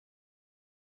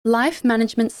Life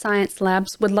Management Science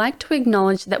Labs would like to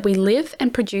acknowledge that we live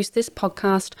and produce this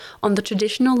podcast on the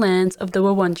traditional lands of the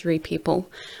Wurundjeri people.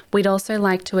 We'd also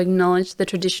like to acknowledge the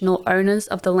traditional owners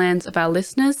of the lands of our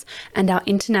listeners and our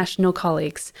international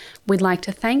colleagues. We'd like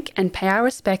to thank and pay our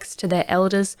respects to their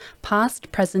elders,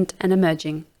 past, present, and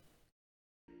emerging.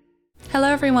 Hello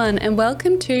everyone, and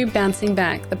welcome to Bouncing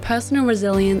Back, the Personal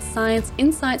Resilience Science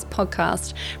Insights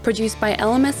podcast produced by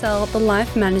LMSL, the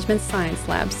Life Management Science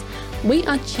Labs. We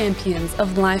are champions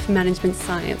of life management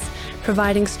science,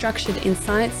 providing structured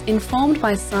insights informed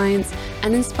by science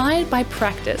and inspired by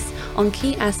practice on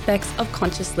key aspects of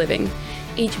conscious living.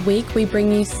 Each week, we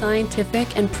bring you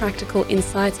scientific and practical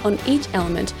insights on each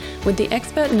element with the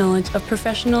expert knowledge of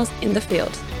professionals in the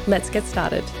field. Let's get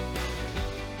started.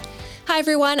 Hi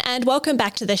everyone, and welcome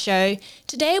back to the show.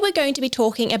 Today we're going to be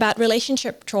talking about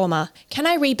relationship trauma. Can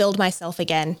I rebuild myself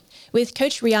again? With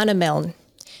Coach Rihanna Milne.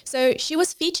 So she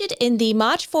was featured in the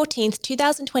March 14th,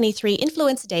 2023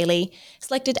 Influencer Daily,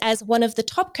 selected as one of the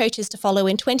top coaches to follow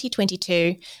in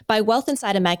 2022 by Wealth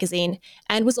Insider magazine,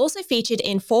 and was also featured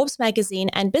in Forbes magazine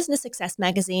and Business Success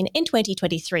magazine in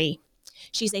 2023.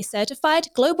 She's a certified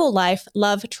global life,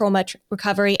 love, trauma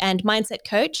recovery and mindset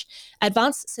coach,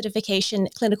 advanced certification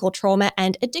clinical trauma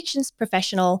and addictions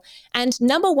professional, and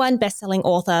 #1 best-selling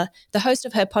author, the host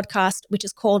of her podcast, which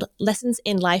is called Lessons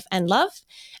in Life and Love,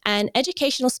 an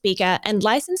educational speaker and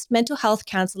licensed mental health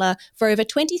counselor for over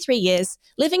 23 years,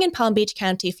 living in Palm Beach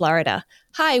County, Florida.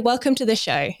 Hi, welcome to the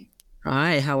show.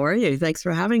 Hi, how are you? Thanks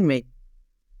for having me.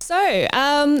 So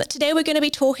today we're going to be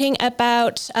talking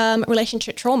about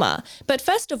relationship trauma. But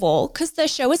first of all, because the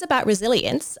show is about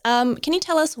resilience, can you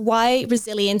tell us why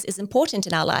resilience is important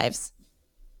in our lives?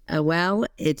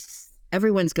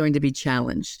 Everyone's going to be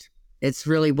challenged. It's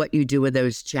really what you do with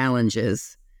those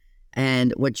challenges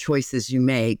and what choices you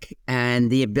make and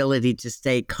the ability to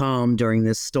stay calm during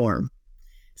this storm.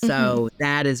 So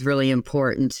that is really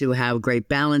important, to have great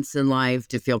balance in life,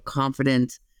 to feel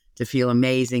confident, to feel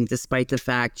amazing, despite the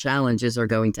fact challenges are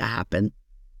going to happen.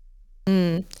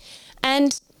 And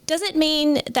does it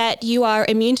mean that you are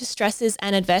immune to stresses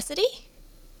and adversity?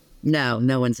 No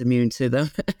one's immune to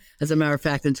them. As a matter of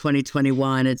fact, in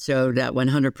 2021, it showed that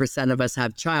 100% of us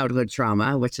have childhood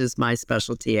trauma, which is my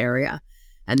specialty area.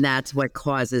 And that's what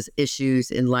causes issues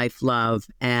in life, love,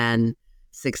 and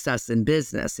success in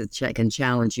business. It can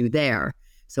challenge you there.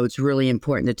 So it's really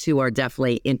important. The two are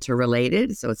definitely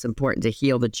interrelated. So it's important to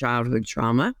heal the childhood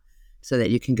trauma so that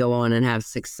you can go on and have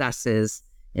successes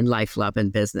in life, love,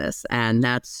 and business. And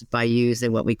that's by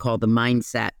using what we call the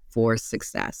mindset for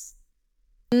success.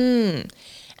 And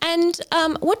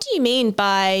what do you mean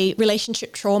by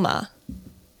relationship trauma?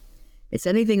 It's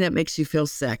anything that makes you feel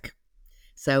sick.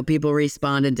 So people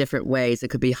respond in different ways. It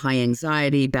could be high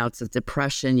anxiety, bouts of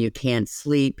depression, you can't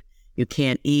sleep, you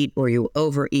can't eat, or you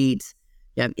overeat.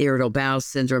 You have irritable bowel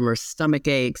syndrome or stomach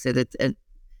aches. It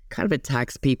kind of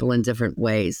attacks people in different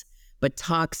ways. But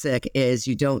toxic is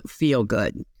you don't feel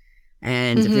good.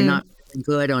 And if you're not feeling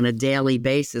good on a daily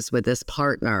basis with this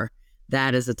partner,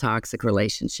 that is a toxic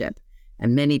relationship.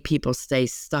 And many people stay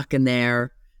stuck in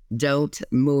there, don't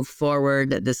move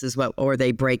forward. Or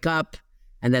they break up,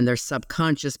 and then their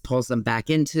subconscious pulls them back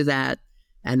into that.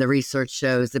 And the research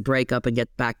shows the breakup and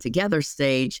get back together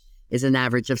stage is an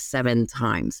average of 7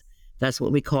 times. That's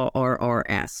what we call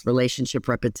RRS, Relationship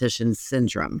Repetition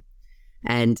Syndrome.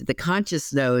 And the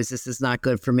conscious knows this is not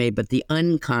good for me, but the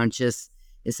unconscious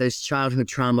is those childhood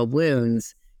trauma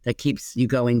wounds that keeps you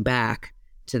going back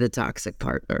to the toxic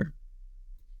partner.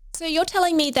 So you're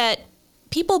telling me that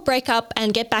people break up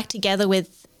and get back together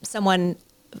with someone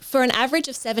for an average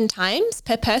of 7 times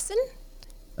per person?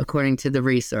 According to the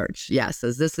research, yes.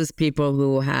 As this is people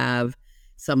who have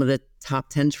some of the top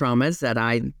 10 traumas that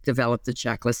I developed a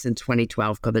checklist in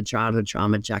 2012 called the Childhood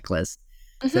Trauma Checklist.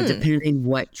 So depending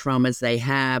what traumas they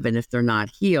have and if they're not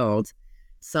healed,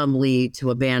 some lead to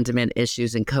abandonment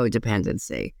issues and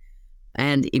codependency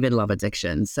and even love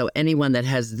addiction. So anyone that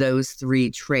has those 3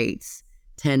 traits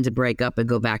tend to break up and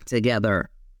go back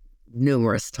together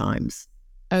numerous times.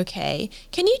 Okay.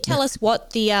 Can you tell us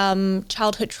what the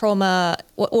childhood trauma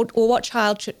or what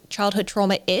childhood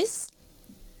trauma is?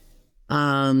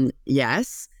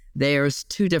 Yes, there's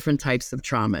 2 different types of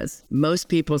traumas. Most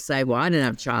people say, well, I didn't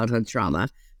have childhood trauma,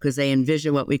 because they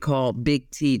envision what we call big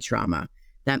T trauma.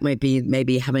 That might be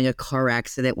maybe having a car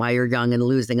accident while you're young and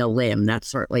losing a limb. That's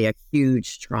certainly a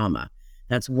huge trauma.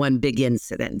 That's one big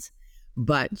incident.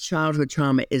 But childhood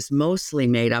trauma is mostly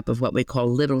made up of what we call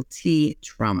little T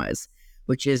traumas,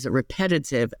 which is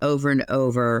repetitive over and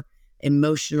over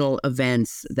emotional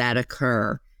events that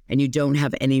occur and you don't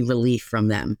have any relief from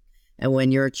them. And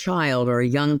when you're a child or a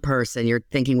young person, you're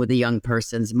thinking with a young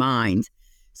person's mind.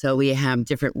 So we have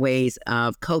different ways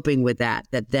of coping with that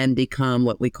then become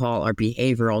what we call our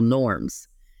behavioral norms.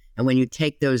 And when you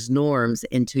take those norms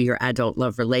into your adult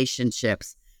love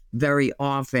relationships, very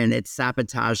often it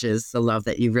sabotages the love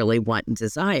that you really want and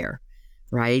desire,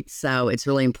 right? So it's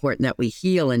really important that we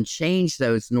heal and change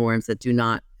those norms that do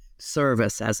not serve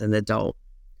us as an adult.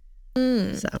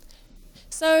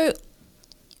 So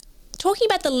talking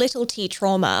about the little t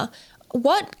trauma,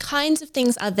 what kinds of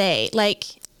things are they? Like,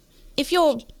 if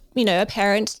you're, a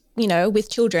parent, with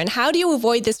children, how do you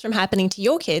avoid this from happening to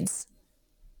your kids?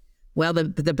 Well,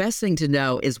 the best thing to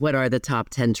know is what are the top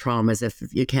 10 traumas, if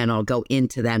you can. I'll go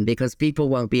into them because people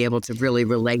won't be able to really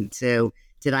relate to,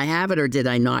 did I have it or did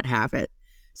I not have it?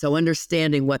 So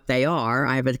understanding what they are,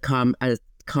 I have a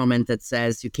comment that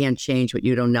says you can't change what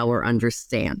you don't know or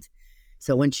understand.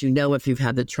 So once you know if you've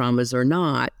had the traumas or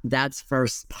not, that's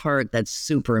first part that's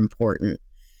super important.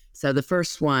 So the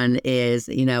first one is,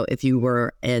 if you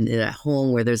were in a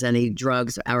home where there's any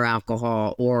drugs or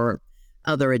alcohol or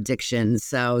other addictions.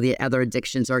 So the other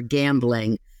addictions are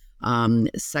gambling,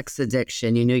 sex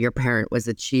addiction. You knew your parent was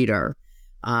a cheater,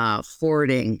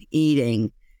 hoarding,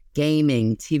 eating,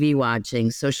 gaming, TV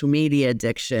watching, social media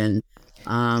addiction.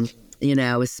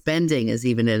 Spending is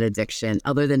even an addiction.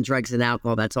 Other than drugs and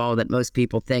alcohol, that's all that most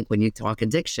people think when you talk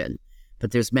addiction,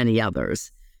 but there's many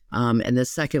others. And the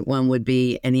second one would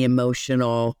be any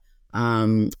emotional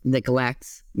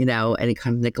neglect, any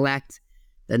kind of neglect.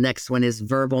 The next one is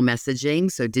verbal messaging.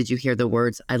 So did you hear the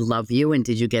words, I love you? And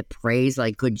did you get praise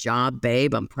like, good job,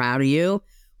 babe, I'm proud of you?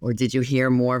 Or did you hear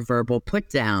more verbal put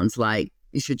downs like,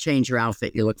 you should change your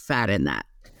outfit, you look fat in that?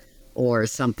 Or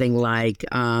something like,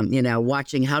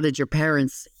 watching, how did your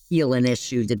parents heal an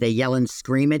issue? Did they yell and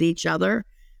scream at each other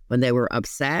when they were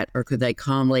upset? Or could they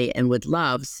calmly and with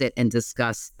love sit and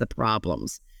discuss the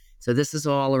problems? So this is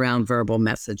all around verbal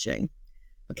messaging.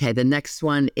 Okay, the next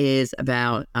one is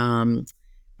about,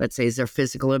 let's say, is there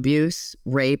physical abuse,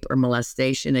 rape, or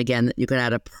molestation? Again, you could have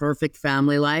had a perfect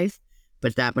family life,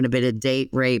 but that would have been a date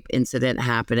rape incident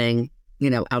happening,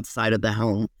 outside of the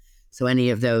home. So any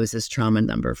of those is trauma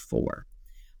number 4.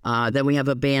 Then we have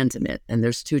abandonment, and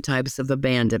there's 2 types of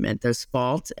abandonment. There's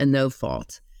fault and no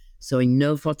fault. So a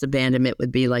no fault abandonment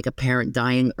would be like a parent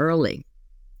dying early.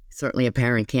 Certainly a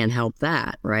parent can't help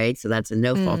that, right? So that's a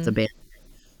no fault abandonment.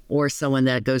 Or someone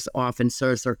that goes off and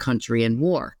serves their country in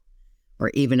war,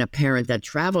 or even a parent that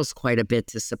travels quite a bit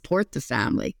to support the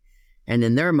family. And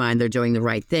in their mind, they're doing the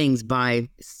right things by,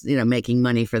 making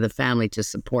money for the family to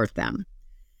support them.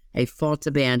 A fault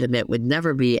abandonment would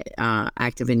never be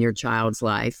active in your child's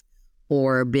life,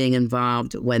 or being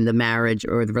involved when the marriage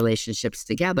or the relationship's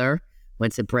together.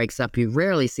 Once it breaks up, you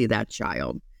rarely see that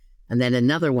child. And then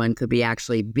another one could be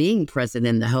actually being present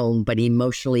in the home, but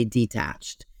emotionally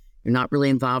detached. You're not really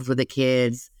involved with the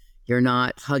kids. You're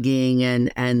not hugging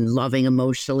and loving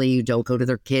emotionally. You don't go to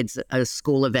their kids'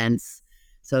 school events.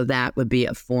 So that would be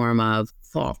a form of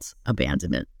fault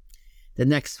abandonment. The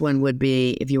next one would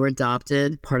be if you were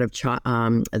adopted, part of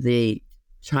the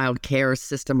child care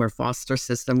system or foster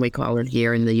system, we call it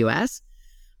here in the U.S.,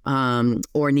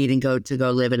 or needing to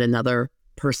go live in another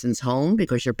person's home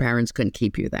because your parents couldn't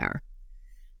keep you there.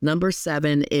 Number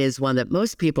 7 is one that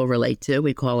most people relate to.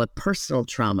 We call it personal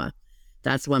trauma.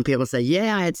 That's when people say,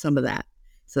 yeah, I had some of that.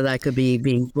 So that could be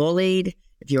being bullied.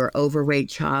 If you're an overweight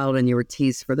child and you were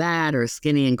teased for that, or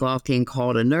skinny and gawky and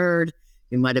called a nerd,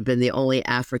 you might have been the only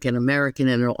African-American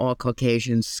in an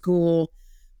all-Caucasian school,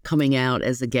 coming out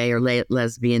as a gay or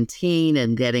lesbian teen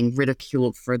and getting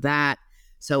ridiculed for that.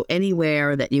 So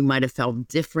anywhere that you might have felt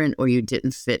different or you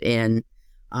didn't fit in,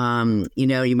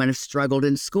 you might have struggled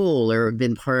in school or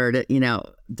been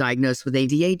diagnosed with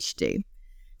ADHD.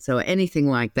 So anything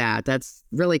like that, that's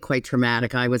really quite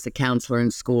traumatic. I was a counselor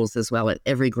in schools as well at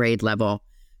every grade level.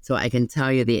 So I can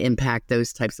tell you the impact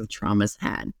those types of traumas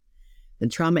had.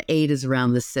 And trauma 8 is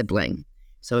around the sibling.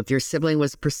 So if your sibling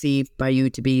was perceived by you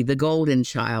to be the golden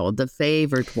child, the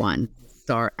favorite one,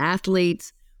 star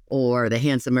athlete, or the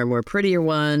handsomer, more prettier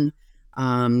one,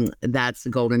 that's the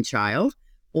golden child.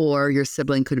 Or your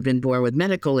sibling could have been born with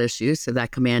medical issues, so that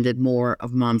commanded more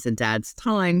of mom's and dad's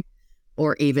time,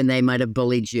 or even they might have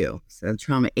bullied you. So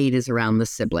trauma 8 is around the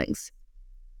siblings.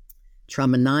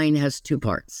 Trauma 9 has 2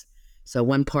 parts. So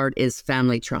one part is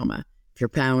family trauma. If your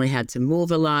family had to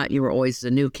move a lot, you were always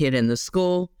the new kid in the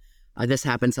school. This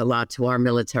happens a lot to our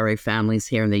military families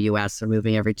here in the U.S. They're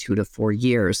moving every 2 to 4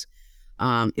 years.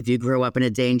 If you grew up in a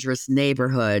dangerous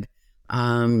neighborhood,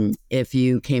 if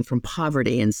you came from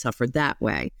poverty and suffered that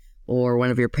way, or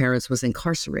one of your parents was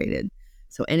incarcerated.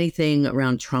 So anything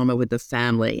around trauma with the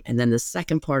family. And then the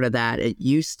second part of that, it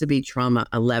used to be trauma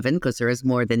 11 because there is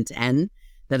more than 10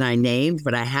 that I named,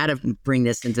 but I had to bring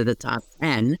this into the top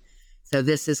 10. So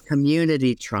this is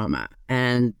community trauma.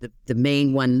 And the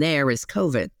main one there is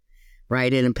COVID,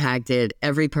 right? It impacted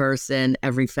every person,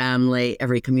 every family,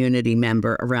 every community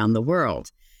member around the world.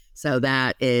 So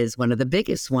that is one of the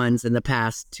biggest ones in the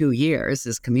past 2 years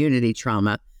is community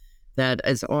trauma. That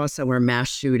is also our mass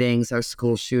shootings, our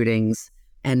school shootings,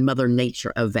 and Mother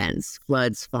Nature events,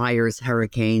 floods, fires,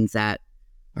 hurricanes that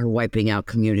are wiping out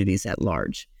communities at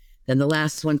large. Then the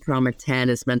last one, trauma 10,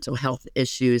 is mental health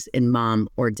issues in mom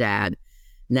or dad.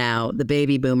 Now, the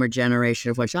baby boomer generation,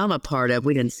 of which I'm a part of,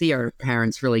 we didn't see our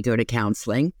parents really go to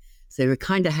counseling, so we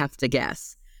kind of have to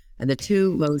guess. And the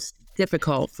two most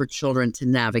difficult for children to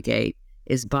navigate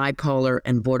is bipolar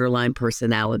and borderline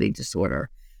personality disorder.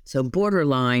 So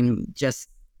borderline, just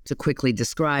to quickly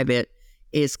describe it,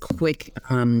 is quick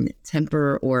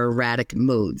temper or erratic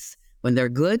moods. When they're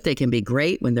good, they can be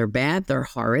great. When they're bad, they're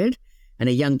horrid. And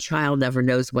a young child never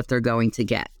knows what they're going to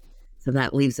get. So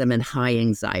that leaves them in high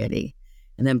anxiety.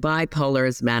 And then bipolar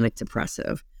is manic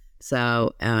depressive.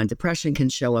 So depression can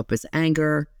show up as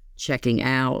anger, checking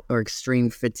out, or extreme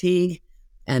fatigue.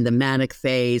 And the manic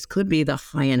phase could be the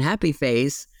high and happy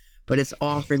phase, but it's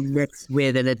often mixed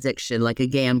with an addiction, like a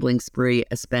gambling spree,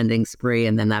 a spending spree,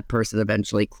 and then that person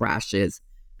eventually crashes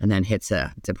and then hits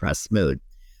a depressed mood.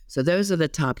 So those are the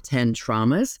top 10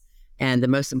 traumas. And the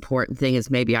most important thing is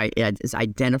is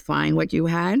identifying what you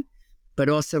had, but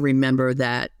also remember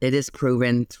that it is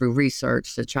proven through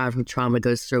research that childhood trauma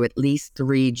goes through at least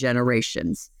 3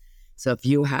 generations. So if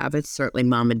you have it, certainly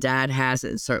mom and dad has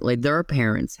it, certainly their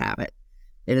parents have it.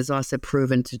 It is also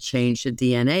proven to change the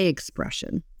DNA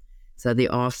expression. So the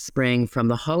offspring from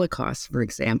the Holocaust, for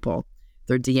example,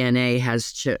 their DNA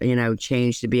has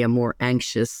changed to be a more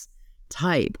anxious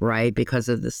type, right? Because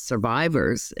of the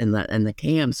survivors in the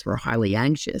camps were highly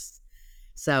anxious.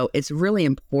 So it's really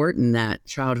important that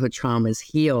childhood trauma is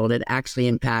healed. It actually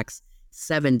impacts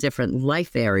 7 different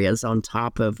life areas on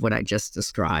top of what I just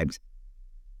described.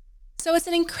 So it's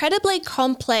an incredibly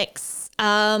complex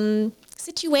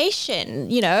situation.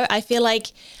 I feel like,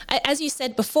 as you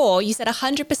said before, you said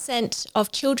 100%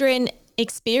 of children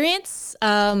experience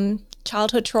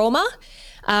childhood trauma.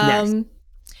 Yes.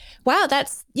 Wow,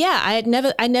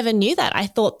 I never knew that. I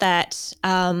thought that,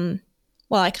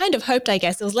 I kind of hoped, I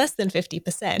guess, it was less than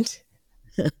 50%.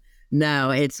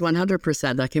 No, it's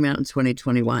 100%. That came out in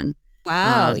 2021.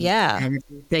 Wow, yeah. And if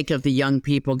you think of the young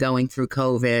people going through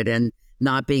COVID and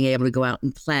not being able to go out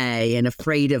and play and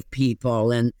afraid of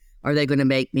people, and are they going to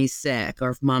make me sick? Or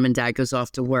if mom and dad goes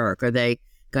off to work, are they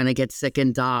going to get sick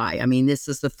and die? I mean, this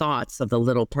is the thoughts of the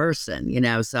little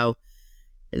person, so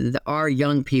our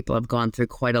young people have gone through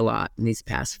quite a lot in these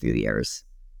past few years.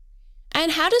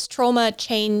 And how does trauma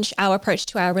change our approach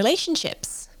to our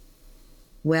relationships?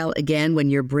 Well, again, when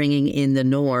you're bringing in the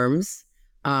norms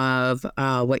of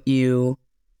what you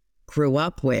grew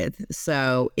up with.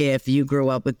 So if you grew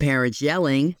up with parents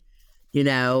yelling,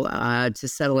 to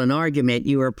settle an argument,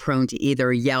 you were prone to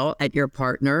either yell at your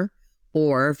partner,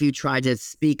 or if you tried to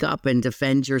speak up and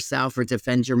defend yourself or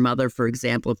defend your mother, for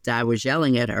example, if dad was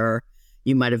yelling at her,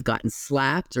 you might have gotten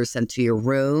slapped or sent to your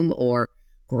room or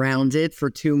grounded for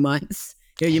 2 months.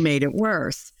 You made it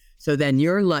worse. So then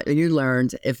you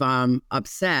learned, if I'm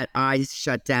upset, I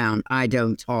shut down. I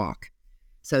don't talk.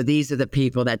 So these are the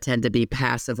people that tend to be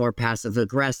passive or passive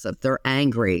aggressive. They're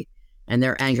angry, and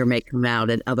their anger may come out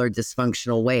in other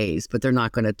dysfunctional ways, but they're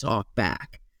not going to talk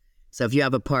back. So if you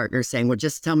have a partner saying, well,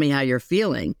 just tell me how you're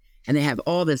feeling, and they have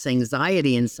all this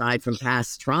anxiety inside from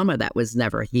past trauma that was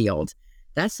never healed,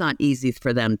 that's not easy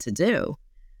for them to do,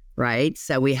 right?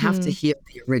 So we have to heal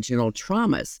the original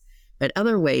traumas. But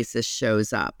other ways this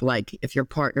shows up, like if your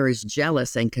partner is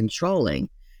jealous and controlling,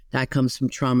 that comes from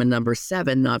trauma number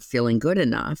 7, not feeling good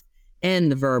enough,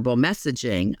 and the verbal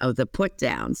messaging of the put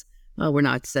downs. Oh, we're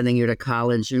not sending you to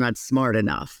college. You're not smart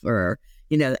enough. Or,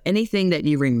 anything that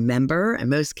you remember, and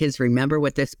most kids remember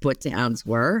what those put downs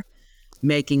were,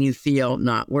 making you feel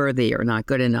not worthy or not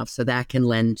good enough. So that can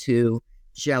lend to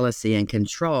jealousy and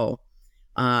control.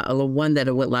 One that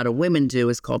a lot of women do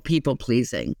is called people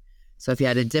pleasing. So if you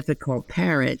had a difficult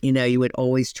parent, you would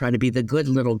always try to be the good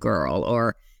little girl,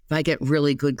 or if I get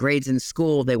really good grades in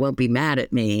school, they won't be mad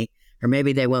at me, or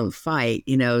maybe they won't fight,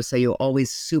 so you're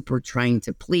always super trying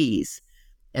to please.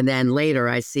 And then later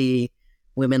I see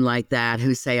women like that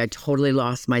who say, I totally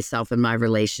lost myself in my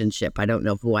relationship. I don't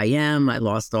know who I am. I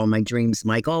lost all my dreams,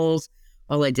 my goals.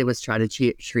 All I did was try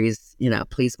to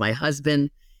please my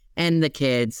husband and the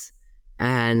kids.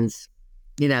 And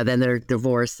then they're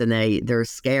divorced and they're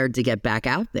scared to get back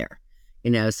out there,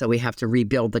 so we have to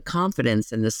rebuild the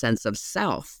confidence and the sense of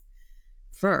self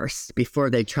first before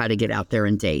they try to get out there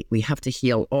and date. We have to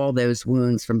heal all those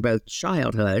wounds from both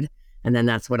childhood, and then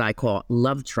that's what I call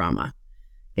love trauma.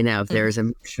 If there's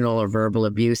emotional or verbal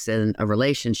abuse in a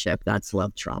relationship, that's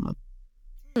love trauma.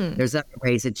 There's other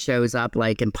ways it shows up,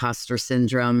 like imposter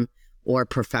syndrome or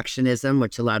perfectionism,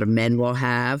 which a lot of men will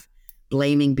have.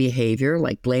 Blaming behavior,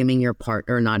 like blaming your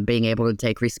partner, not being able to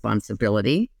take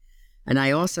responsibility. And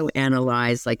I also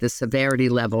analyze like the severity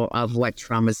level of what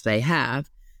traumas they have.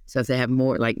 So if they have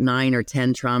more like 9 or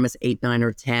 10 traumas, 8, 9,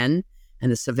 or 10,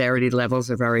 and the severity levels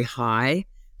are very high,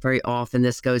 very often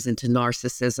this goes into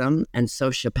narcissism and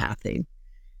sociopathy.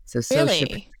 So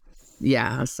Really?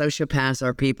 Sociopaths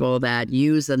are people that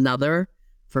use another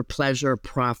for pleasure,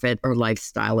 profit, or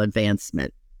lifestyle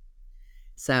advancement.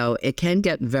 So it can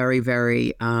get very,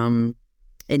 very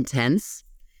intense.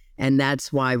 And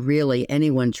that's why really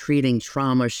anyone treating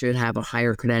trauma should have a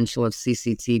higher credential of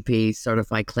CCTP,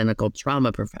 certified clinical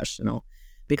trauma professional,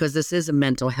 because this is a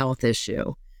mental health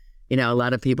issue. A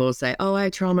lot of people say, oh, I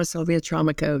have trauma, so I'll be a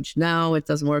trauma coach. No, it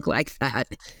doesn't work like that.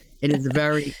 It is a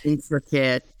very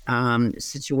intricate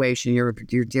situation. You're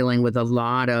dealing with a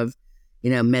lot of,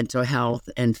 mental health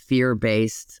and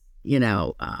fear-based,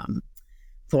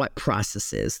 thought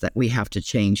processes that we have to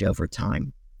change over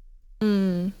time.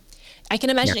 I can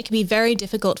imagine it can be very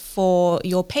difficult for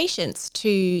your patients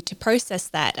to process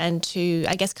that and to,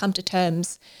 I guess, come to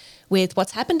terms with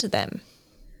what's happened to them.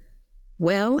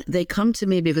 Well, they come to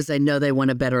me because they know they want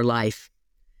a better life.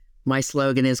 My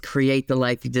slogan is create the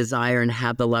life you desire and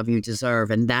have the love you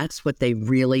deserve. And that's what they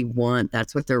really want.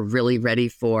 That's what they're really ready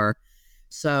for.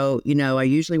 So, I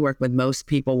usually work with most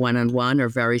people one-on-one or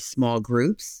very small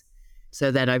groups so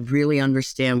that I really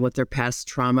understand what their past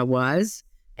trauma was.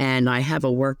 And I have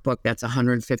a workbook that's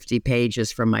 150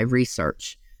 pages from my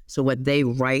research. So what they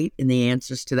write in the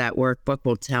answers to that workbook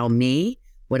will tell me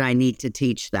what I need to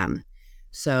teach them.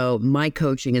 So my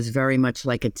coaching is very much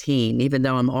like a team. Even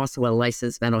though I'm also a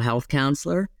licensed mental health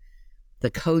counselor,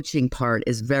 the coaching part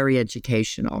is very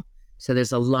educational. So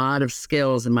there's a lot of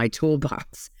skills in my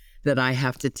toolbox that I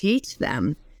have to teach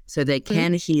them so they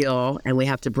can heal, and we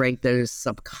have to break those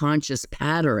subconscious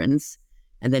patterns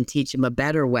and then teach them a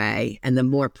better way. And the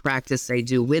more practice they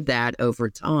do with that over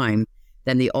time,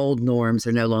 then the old norms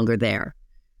are no longer there.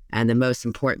 And the most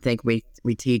important thing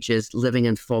we teach is living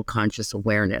in full conscious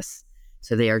awareness.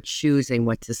 So they are choosing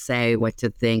what to say, what to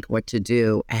think, what to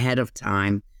do ahead of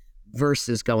time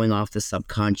versus going off the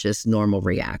subconscious normal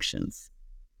reactions.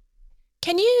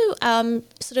 Can you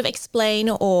sort of explain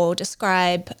or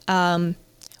describe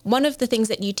one of the things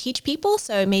that you teach people?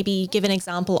 So maybe give an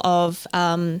example of,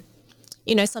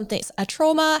 something, a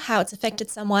trauma, how it's affected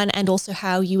someone, and also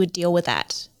how you would deal with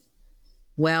that.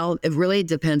 Well, it really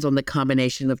depends on the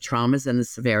combination of traumas and the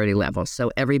severity level.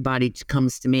 So everybody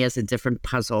comes to me as a different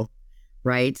puzzle,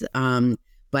 right?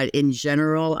 But in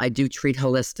general, I do treat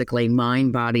holistically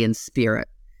mind, body, and spirit.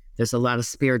 There's a lot of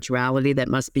spirituality that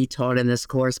must be taught in this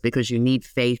course because you need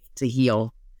faith to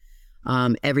heal.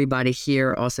 Everybody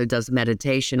here also does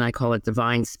meditation. I call it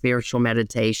divine spiritual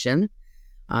meditation.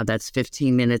 That's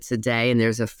 15 minutes a day, and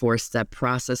there's a 4-step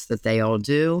process that they all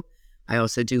do. I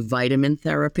also do vitamin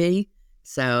therapy.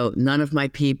 So none of my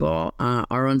people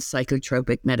are on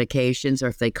psychotropic medications, or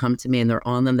if they come to me and they're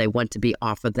on them, they want to be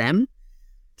off of them.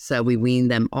 So we wean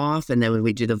them off, and then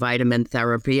we do the vitamin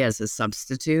therapy as a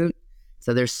substitute.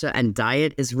 So and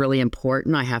diet is really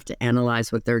important. I have to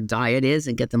analyze what their diet is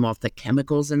and get them off the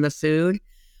chemicals in the food.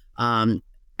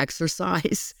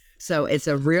 Exercise. So it's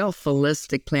a real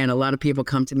holistic plan. A lot of people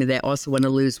come to me, they also want to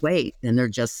lose weight, and they're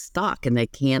just stuck and they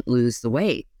can't lose the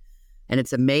weight. And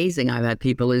it's amazing. I've had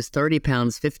people lose 30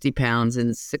 pounds, 50 pounds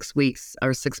in 6 weeks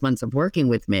or 6 months of working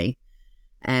with me.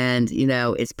 And,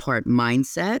 it's part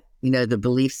mindset, the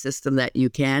belief system that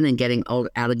you can, and getting out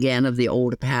again of the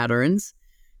old patterns,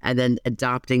 and then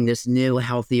adopting this new,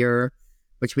 healthier,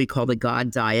 which we call the God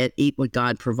diet, eat what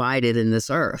God provided in this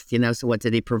earth. So what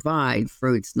did he provide?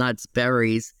 Fruits, nuts,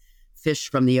 berries, fish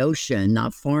from the ocean,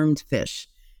 not farmed fish,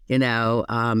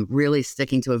 really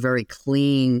sticking to a very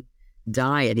clean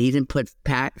diet. He didn't put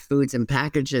foods in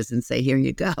packages and say, here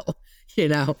you go,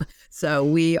 So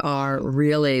we are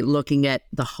really looking at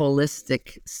the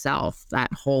holistic self,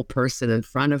 that whole person in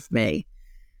front of me,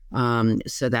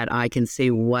 so that I can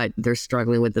see what they're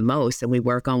struggling with the most. And we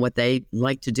work on what they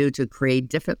like to do to create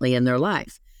differently in their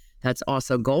life. That's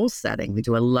also goal setting. We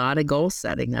do a lot of goal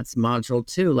setting. That's module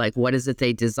 2. Like, what is it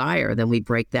they desire? Then we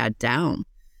break that down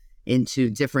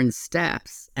into different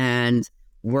steps. And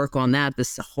work on that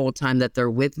this whole time that they're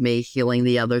with me, healing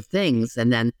the other things.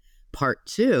 And then part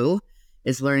 2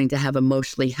 is learning to have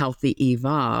emotionally healthy,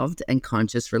 evolved, and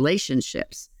conscious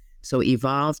relationships. So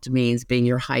evolved means being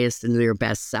your highest and your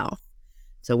best self.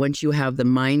 So once you have the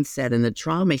mindset and the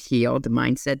trauma healed, the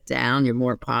mindset down, you're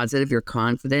more positive, you're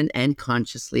confident and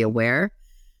consciously aware.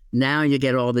 Now you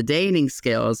get all the dating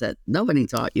skills that nobody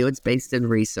taught you. It's based in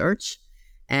research.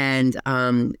 And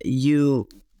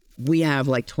we have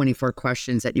like 24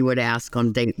 questions that you would ask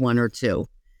on date 1 or 2.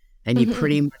 And you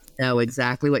pretty much know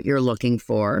exactly what you're looking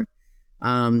for.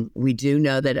 We do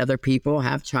know that other people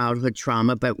have childhood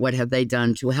trauma, but what have they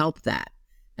done to help that?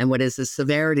 And what is the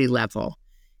severity level?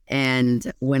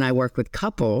 And when I work with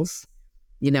couples,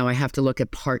 I have to look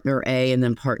at partner A and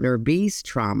then partner B's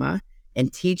trauma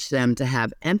and teach them to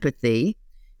have empathy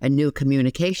and new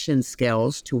communication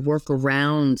skills to work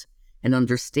around and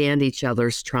understand each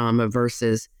other's trauma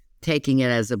versus taking it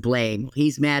as a blame.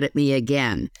 He's mad at me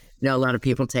again. A lot of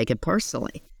people take it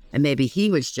personally. And maybe he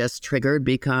was just triggered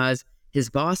because his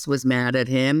boss was mad at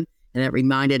him and it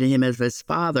reminded him of his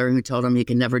father who told him he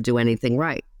can never do anything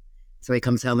right. So he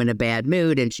comes home in a bad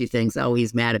mood and she thinks, oh,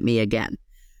 he's mad at me again,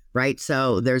 right?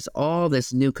 So there's all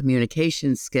this new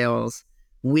communication skills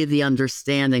with the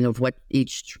understanding of what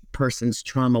each person's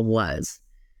trauma was.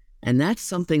 And that's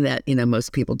something that,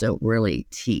 most people don't really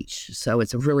teach. So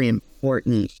it's a really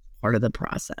important part of the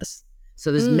process.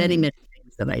 So there's many, many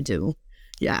things that I do.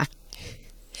 Yeah.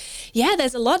 Yeah,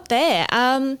 there's a lot there.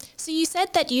 So you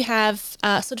said that you have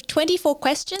sort of 24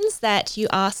 questions that you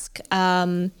ask,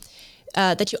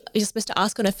 that you're supposed to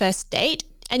ask on a first date.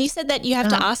 And you said that you have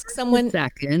to ask someone.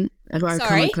 Second.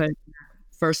 Sorry?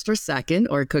 First or second,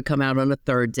 or it could come out on a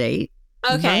third date.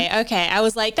 Okay. I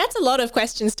was like, that's a lot of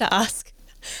questions to ask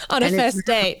on a first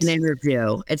date. An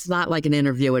interview. It's not like an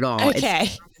interview at all. Okay.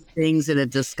 It's things in a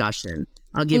discussion.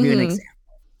 I'll give you an example.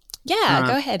 Yeah,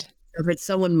 go ahead. If it's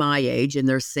someone my age and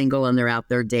they're single and they're out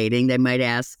there dating, they might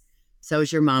ask, so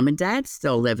is your mom and dad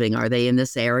still living? Are they in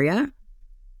this area?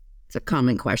 It's a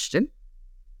common question,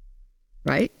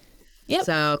 right? Yep.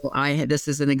 So this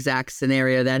is an exact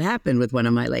scenario that happened with one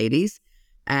of my ladies.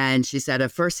 And she said,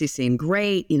 at first he seemed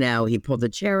great. He pulled the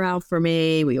chair out for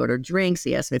me. We ordered drinks.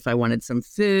 He asked me if I wanted some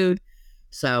food.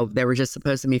 So they were just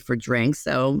supposed to meet for drinks.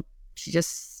 So she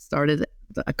just started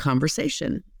a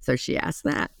conversation. So she asked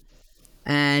that.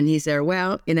 And he said,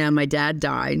 well, my dad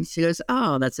died. She goes,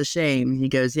 oh, that's a shame. He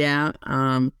goes, yeah,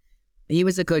 he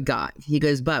was a good guy. He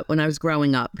goes, but when I was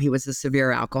growing up, he was a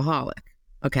severe alcoholic.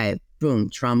 Okay, boom,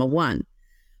 trauma 1.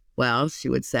 Well, she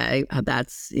would say,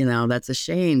 that's a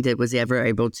shame. Was he ever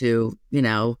able to,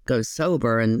 go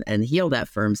sober and heal that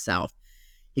for himself?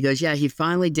 He goes, yeah, he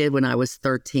finally did when I was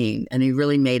 13 and he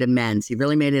really made amends. He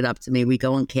really made it up to me. We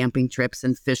go on camping trips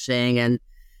and fishing and,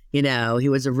 he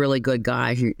was a really good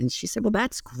guy. And she said, well,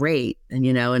 that's great. And,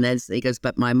 and as he goes,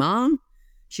 but my mom,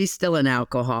 she's still an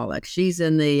alcoholic. She's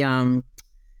in the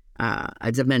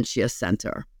a dementia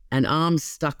center. And I'm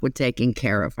stuck with taking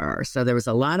care of her. So there was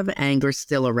a lot of anger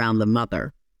still around the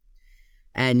mother.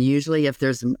 And usually if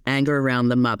there's anger around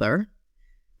the mother,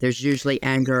 there's usually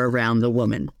anger around the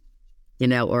woman,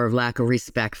 or lack of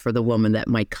respect for the woman that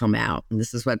might come out. And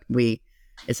this is what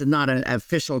it's not an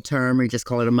official term. We just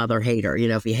call it a mother hater.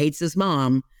 If he hates his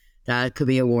mom, that could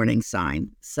be a warning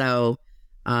sign. So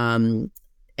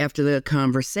after the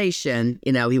conversation,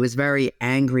 he was very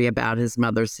angry about his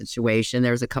mother's situation.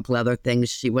 There's a couple other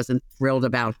things she wasn't thrilled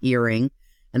about hearing.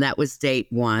 And that was date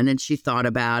 1. And she thought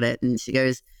about it. And she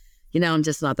goes, I'm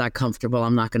just not that comfortable.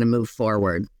 I'm not going to move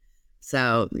forward.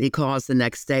 So he calls the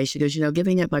next day. She goes,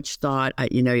 giving it much thought,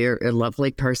 you're a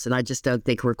lovely person. I just don't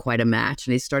think we're quite a match.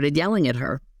 And he started yelling at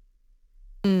her.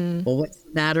 Well, what's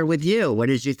the matter with you? What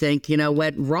did you think,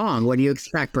 went wrong? What do you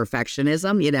expect?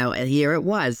 Perfectionism? And here it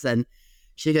was. And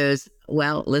she goes,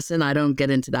 well, listen, I don't get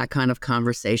into that kind of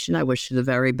conversation. I wish you the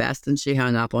very best. And she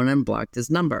hung up on him and blocked his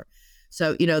number.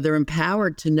 So, they're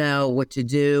empowered to know what to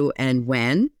do and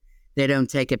when. They don't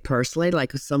take it personally.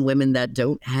 Like some women that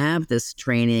don't have this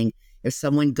training, if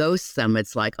someone ghosts them,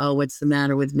 it's like, oh, what's the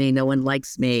matter with me? No one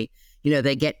likes me.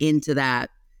 They get into that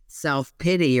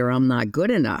self-pity or I'm not good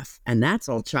enough. And that's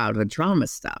all childhood trauma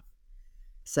stuff.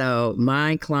 So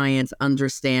my clients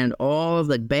understand all of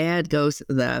the bad ghosts,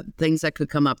 the things that could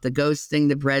come up, the ghosting,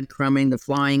 the breadcrumbing, the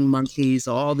flying monkeys,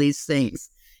 all these things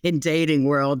in dating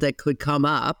world that could come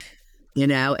up,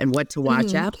 and what to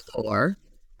watch out for.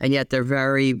 And yet they're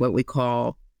very, what we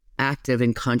call active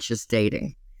and conscious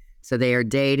dating. So they are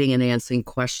dating and answering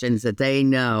questions that they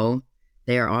know.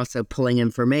 They are also pulling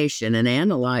information and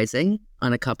analyzing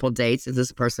on a couple dates, is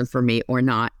this person for me or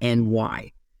not, and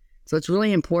why. So it's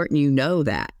really important you know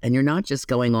that. And you're not just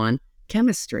going on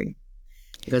chemistry.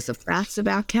 Because the facts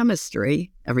about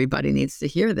chemistry, everybody needs to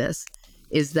hear this,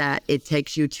 is that it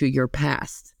takes you to your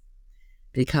past.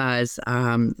 Because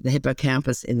the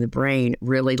hippocampus in the brain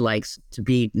really likes to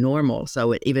be normal.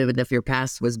 So even if your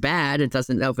past was bad, it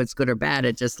doesn't know if it's good or bad.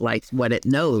 It just likes what it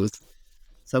knows.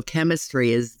 So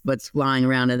chemistry is what's flying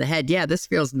around in the head. Yeah, this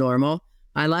feels normal.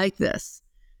 I like this.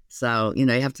 So, you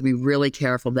have to be really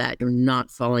careful that you're not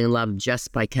falling in love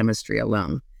just by chemistry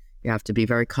alone. You have to be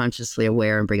very consciously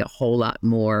aware and bring a whole lot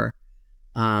more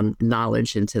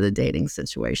knowledge into the dating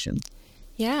situation.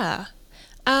 Yeah.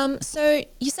 So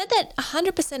you said that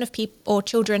 100% of people or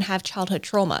children have childhood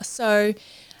trauma. So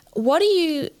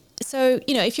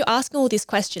if you're asking all these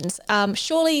questions,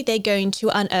 surely they're going to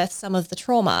unearth some of the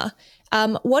trauma.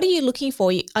 What are you looking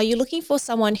for? Are you looking for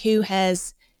someone who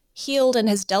has healed and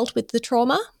has dealt with the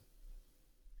trauma?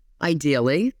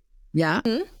 Ideally, yeah.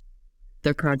 Mm-hmm.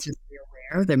 They're consciously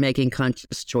aware. They're making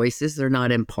conscious choices. They're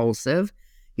not impulsive.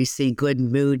 You see good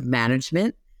mood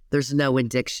management. There's no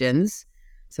addictions.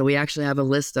 So we actually have a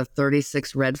list of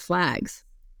 36 red flags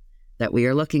that we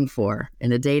are looking for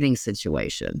in a dating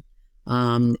situation.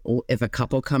 If a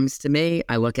couple comes to me,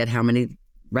 I look at how many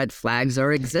red flags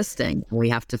are existing. We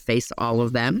have to face all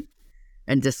of them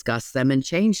and discuss them and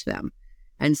change them.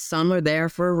 And some are there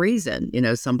for a reason.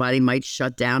 Somebody might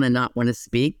shut down and not want to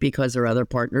speak because their other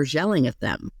partner's yelling at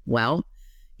them. Well,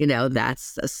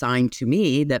 that's a sign to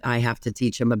me that I have to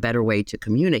teach them a better way to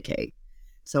communicate.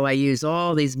 So I use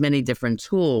all these many different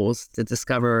tools to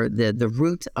discover the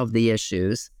root of the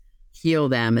issues, heal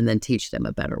them, and then teach them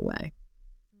a better way.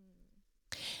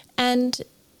 And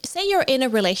say you're in a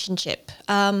relationship,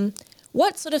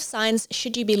 what sort of signs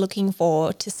should you be looking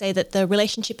for to say that the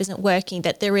relationship isn't working,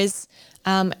 that there is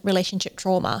relationship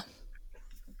trauma?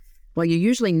 Well, you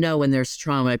usually know when there's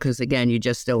trauma because, again, you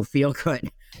just don't feel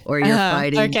good or you're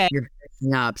fighting, okay. You're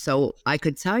breaking up. So I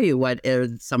could tell you what are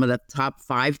some of the top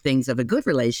 5 things of a good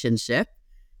relationship.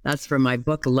 That's from my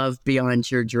book, Love Beyond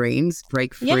Your Dreams,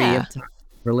 Break Free of Toxic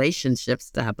Relationships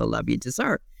to Have the Love You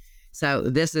Deserve. So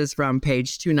this is from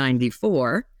page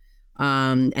 294.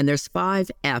 And there's 5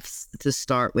 F's to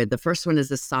start with. The first one is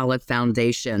a solid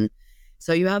foundation.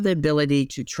 So you have the ability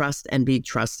to trust and be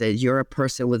trusted. You're a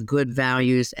person with good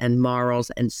values and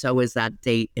morals, and so is that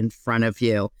date in front of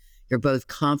you. You're both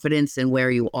confident in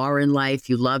where you are in life.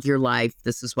 You love your life.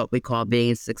 This is what we call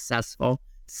being successful,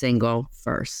 single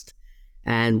first.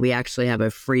 And we actually have a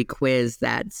free quiz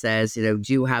that says, do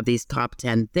you have these top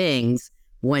 10 things?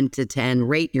 1 to 10,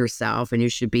 rate yourself, and you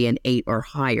should be an 8 or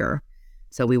higher.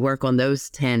 So we work on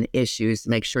those 10 issues to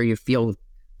make sure you feel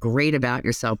great about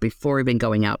yourself before even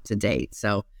going out to date.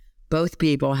 So both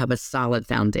people have a solid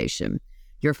foundation.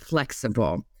 You're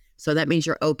flexible. So that means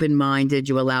you're open-minded.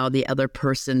 You allow the other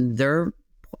person their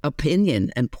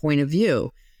opinion and point of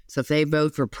view. So if they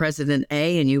vote for President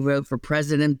A and you vote for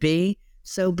President B,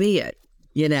 so be it.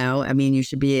 You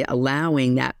should be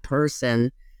allowing that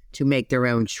person to make their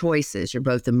own choices. You're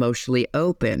both emotionally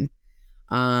open.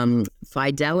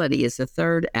 Fidelity is the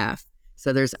third F.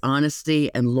 So there's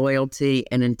honesty and loyalty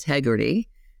and integrity.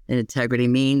 And integrity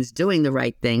means doing the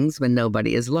right things when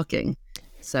nobody is looking.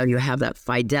 So you have that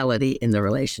fidelity in the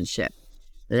relationship.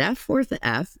 That fourth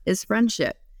F is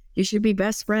friendship. You should be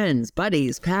best friends,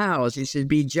 buddies, pals. You should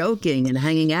be joking and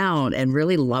hanging out and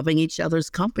really loving each other's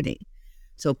company.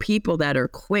 So people that are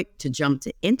quick to jump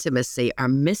to intimacy are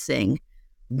missing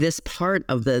this part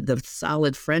of the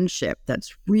solid friendship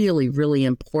that's really, really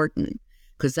important,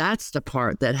 because that's the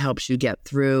part that helps you get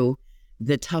through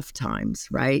the tough times,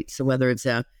 right? So whether it's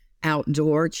a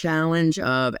outdoor challenge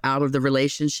of out of the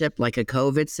relationship, like a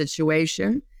COVID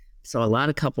situation, so a lot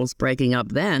of couples breaking up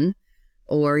then,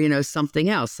 or, something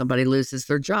else, somebody loses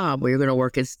their job, where you're going to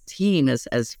work as a team,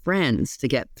 as friends to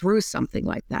get through something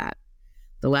like that.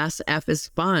 The last F is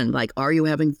fun. Like, are you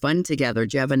having fun together?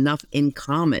 Do you have enough in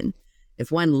common?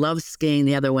 If one loves skiing,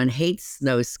 the other one hates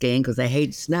snow skiing because they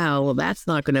hate snow, well, that's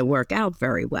not going to work out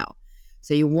very well.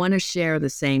 So you want to share the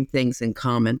same things in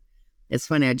common. It's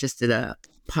funny, I just did a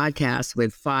podcast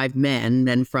with 5 men,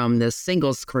 and from the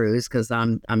singles cruise, because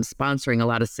I'm sponsoring a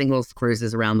lot of singles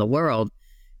cruises around the world,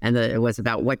 and it was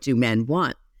about what do men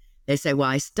want. They say, well,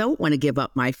 I don't want to give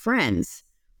up my friends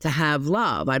to have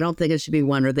love. I don't think it should be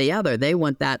one or the other. They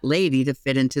want that lady to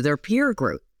fit into their peer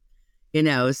group.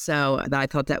 So I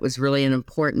thought that was really an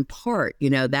important part.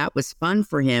 That was fun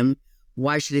for him.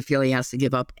 Why should he feel he has to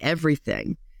give up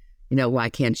everything? Why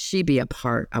can't she be a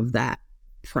part of that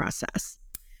process?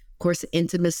 Of course,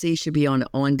 intimacy should be on an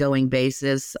ongoing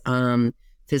basis,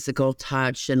 physical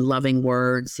touch and loving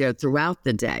words, throughout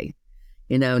the day,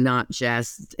 not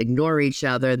just ignore each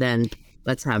other, then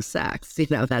let's have sex.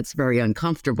 That's very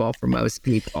uncomfortable for most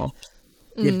people.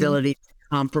 The ability to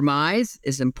compromise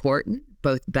is important,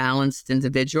 both balanced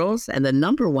individuals. And the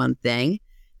number one thing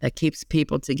that keeps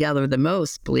people together the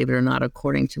most, believe it or not,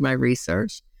 according to my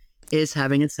research, is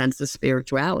having a sense of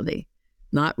spirituality,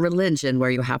 not religion where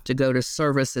you have to go to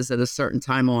services at a certain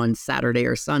time on Saturday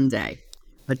or Sunday,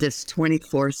 but this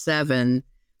 24/7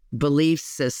 belief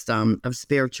system of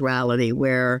spirituality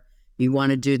where you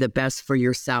want to do the best for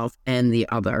yourself and the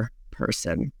other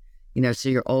person. So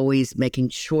you're always making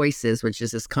choices, which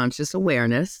is this conscious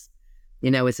awareness,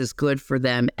 is this good for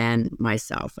them and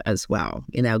myself as well,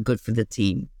 good for the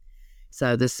team.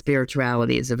 So the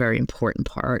spirituality is a very important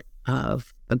part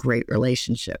of a great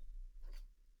relationship.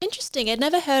 Interesting. I'd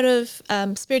never heard of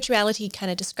spirituality kind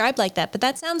of described like that, but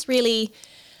that sounds really,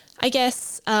 I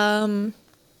guess,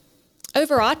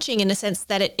 overarching in a sense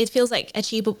that it feels like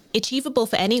achievable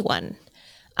for anyone.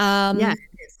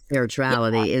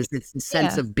 Spirituality is it's the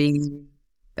sense of being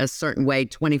a certain way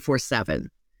 24/7.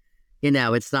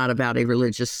 It's not about a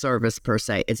religious service per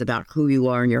se. It's about who you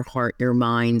are in your heart, your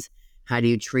mind. How do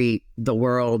you treat the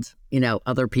world,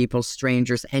 other people,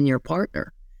 strangers, and your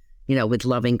partner, with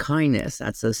loving kindness.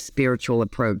 That's a spiritual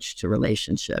approach to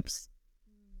relationships.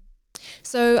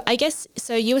 So I guess,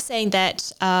 so you were saying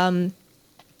that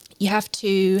you have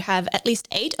to have at least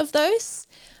 8 of those?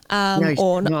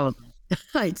 Or not?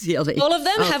 Ideally. All of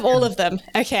them? Have all of them.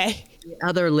 Okay. The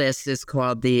other list is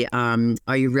called the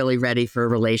Are You Really Ready for a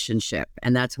Relationship?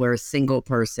 And that's where a single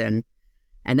person,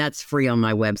 and that's free on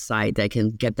my website. They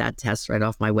can get that test right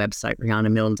off my website,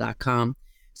 RihannaMilne.com.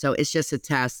 So it's just a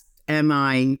test. Am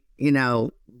I,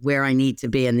 where I need to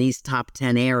be in these top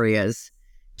 10 areas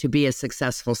to be a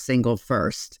successful single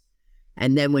first?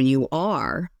 And then when you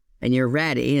are, and you're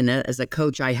ready, and as a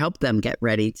coach, I help them get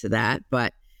ready to that.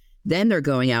 But then they're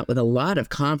going out with a lot of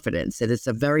confidence, and it's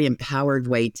a very empowered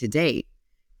way to date.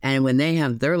 And when they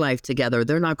have their life together,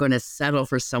 they're not going to settle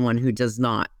for someone who does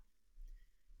not.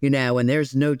 And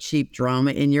there's no cheap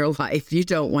drama in your life. You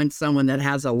don't want someone that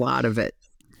has a lot of it.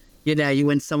 You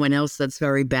want someone else that's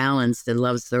very balanced and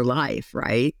loves their life,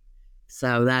 right?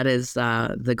 So that is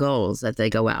the goals that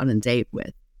they go out and date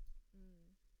with.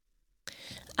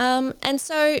 And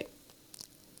so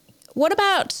what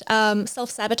about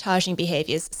self-sabotaging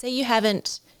behaviors? Say you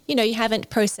haven't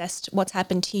processed what's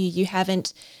happened to you, you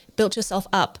haven't built yourself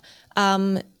up,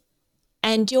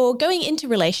 and you're going into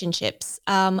relationships.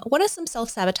 What are some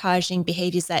self-sabotaging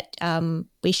behaviors that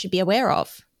we should be aware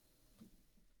of?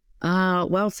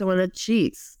 Well, someone that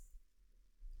cheats.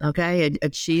 Okay, a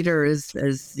cheater is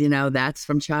that's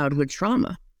from childhood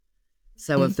trauma.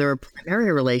 So if their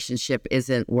primary relationship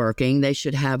isn't working, they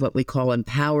should have what we call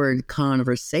empowered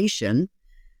conversation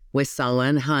with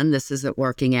someone. Hun, this isn't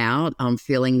working out. I'm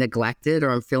feeling neglected, or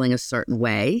I'm feeling a certain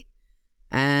way.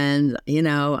 And,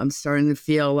 I'm starting to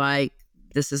feel like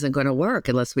this isn't going to work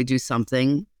unless we do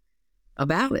something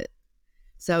about it.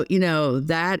 So,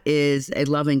 that is a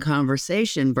loving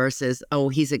conversation versus, oh,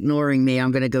 he's ignoring me. I'm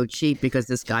going to go cheat because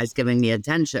this guy's giving me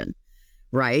attention,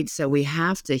 right? So we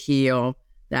have to heal.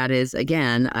 That is,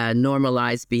 again, a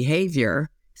normalized behavior,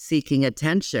 seeking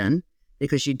attention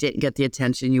because you didn't get the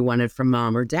attention you wanted from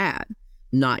mom or dad.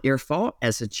 Not your fault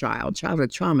as a child.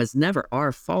 Childhood trauma is never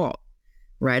our fault,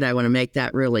 right? I want to make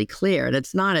that really clear. And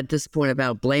it's not at this point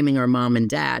about blaming our mom and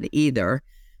dad either.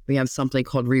 We have something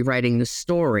called rewriting the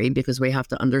story because we have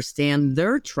to understand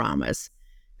their traumas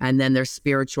and then their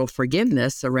spiritual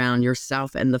forgiveness around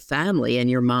yourself and the family and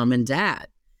your mom and dad.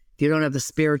 If you don't have the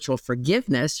spiritual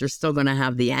forgiveness, you're still going to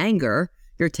have the anger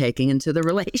you're taking into the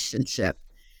relationship.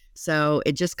 So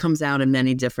it just comes out in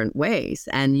many different ways.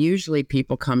 And usually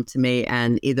people come to me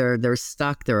and either they're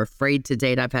stuck, they're afraid to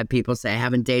date. I've had people say, I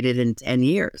haven't dated in 10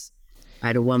 years. I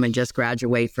had a woman just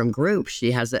graduate from group.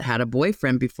 She hasn't had a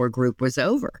boyfriend before group was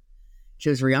over. She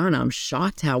goes, Rihanna, I'm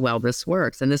shocked how well this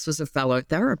works. And this was a fellow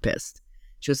therapist.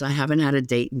 She goes, I haven't had a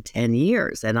date in 10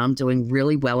 years and I'm doing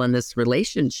really well in this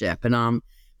relationship. And I'm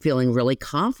feeling really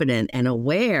confident and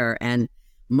aware and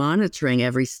monitoring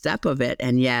every step of it,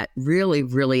 and yet really,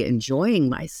 really enjoying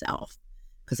myself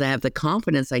because I have the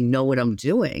confidence, I know what I'm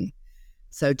doing.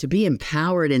 So to be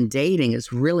empowered in dating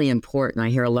is really important. I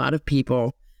hear a lot of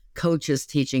people, coaches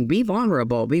teaching, be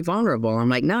vulnerable, be vulnerable. I'm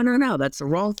like, no, that's the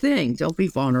wrong thing. Don't be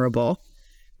vulnerable.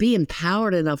 Be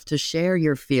empowered enough to share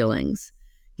your feelings.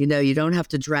 You don't have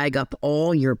to drag up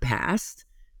all your past,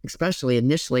 especially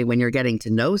initially when you're getting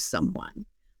to know someone.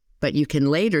 But you can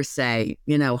later say,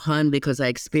 hun, because I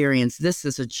experienced this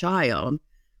as a child,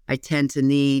 I tend to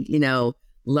need,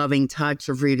 loving touch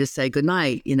or for you to say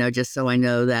goodnight, just so I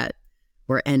know that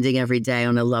we're ending every day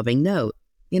on a loving note.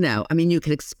 I mean, you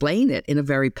can explain it in a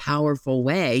very powerful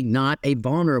way, not a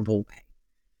vulnerable way.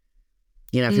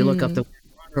 If you look up the word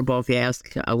vulnerable, if you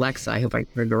ask Alexa, I hope I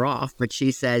turned her off, but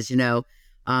she says,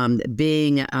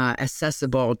 being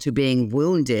accessible to being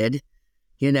wounded,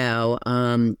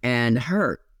 and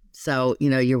hurt. So,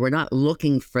 we're not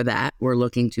looking for that. We're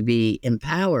looking to be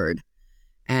empowered.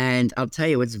 And I'll tell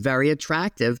you, it's very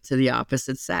attractive to the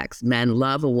opposite sex. Men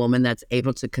love a woman that's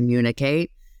able to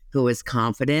communicate, who is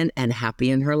confident and happy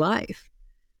in her life.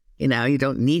 You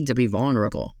don't need to be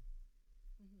vulnerable.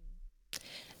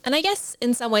 And I guess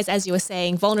in some ways, as you were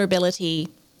saying, vulnerability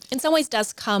in some ways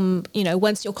does come,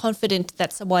 once you're confident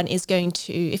that someone is going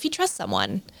to, if you trust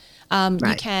someone, Right.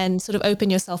 you can sort of open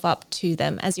yourself up to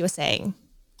them, as you were saying.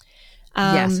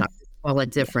 Yes, I call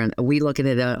it different. We look at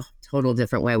it a total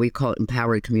different way. We call it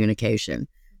empowered communication,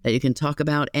 that you can talk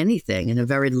about anything in a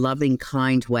very loving,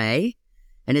 kind way.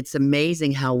 And it's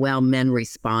amazing how well men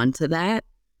respond to that.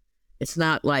 It's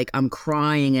not like I'm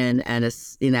crying and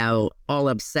all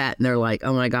upset and they're like,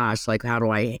 oh my gosh, like, how do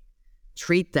I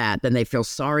treat that? Then they feel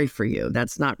sorry for you.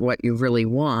 That's not what you really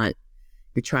want.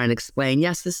 You're trying to explain,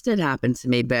 yes, this did happen to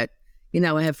me, but,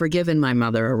 I have forgiven my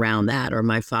mother around that, or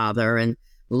my father, and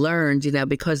learned,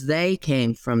 because they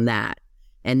came from that.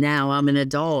 And now I'm an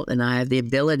adult and I have the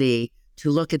ability to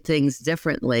look at things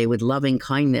differently with loving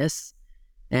kindness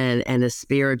and a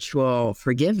spiritual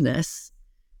forgiveness,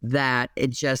 that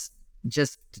it just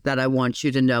that I want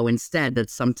you to know instead that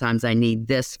sometimes I need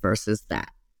this versus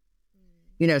that.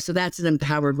 So that's an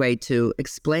empowered way to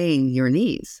explain your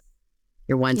needs,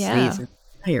 your wants, needs, and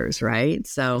desires, right?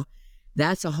 So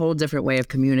that's a whole different way of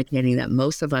communicating that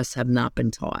most of us have not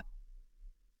been taught.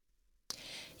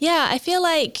 Yeah, I feel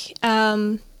like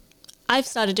I've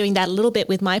started doing that a little bit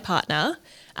with my partner.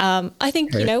 I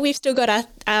think, we've still got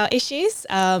our issues,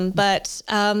 but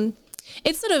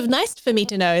it's sort of nice for me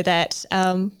to know that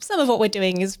some of what we're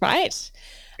doing is right.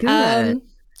 Good.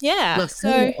 Yeah. Look,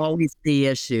 there will always be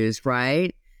issues,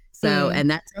 right? So, and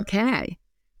that's okay.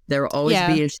 There will always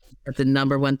be issues, but the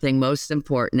number one thing most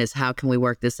important is, how can we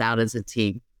work this out as a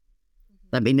team?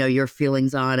 Let me know your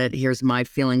feelings on it. Here's my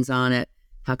feelings on it.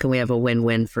 How can we have a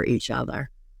win-win for each other?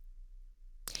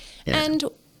 Yeah. And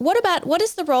what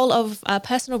is the role of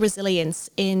personal resilience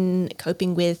in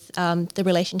coping with the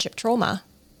relationship trauma?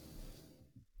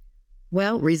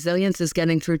 Well, resilience is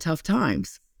getting through tough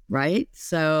times, right?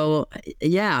 So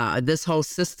yeah, this whole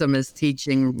system is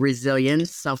teaching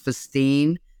resilience,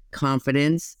 self-esteem,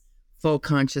 confidence, full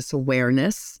conscious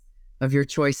awareness of your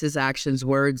choices, actions,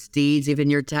 words, deeds,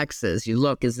 even your texts. You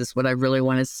look, is this what I really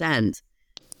want to send?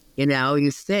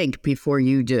 You think before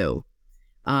you do.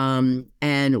 And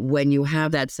when you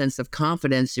have that sense of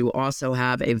confidence, you also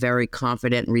have a very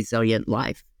confident, resilient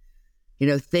life.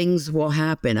 Things will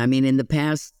happen. I mean, in the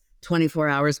past 24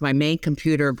 hours, my main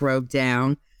computer broke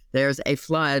down. There's a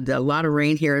flood, a lot of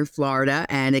rain here in Florida,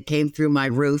 and it came through my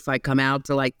roof. I come out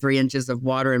to like 3 inches of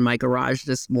water in my garage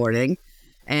this morning.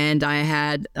 And I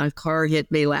had a car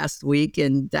hit me last week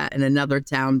in another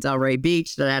town, Delray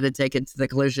Beach, that I had to take it to the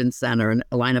collision center and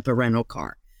line up a rental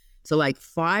car. So like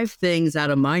 5 things out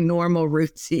of my normal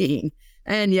routine.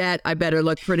 And yet I better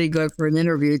look pretty good for an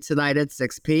interview tonight at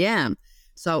 6 p.m.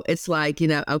 So it's like,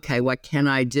 okay, what can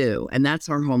I do? And that's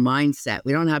our whole mindset.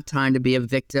 We don't have time to be a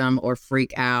victim or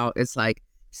freak out. It's like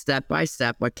step by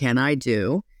step, what can I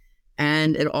do?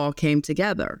 And it all came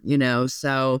together,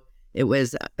 so it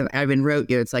was, I even wrote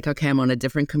you, it's like, okay, I'm on a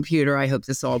different computer. I hope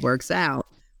this all works out,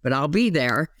 but I'll be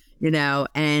there,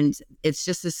 and it's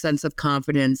just a sense of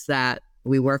confidence that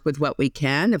we work with what we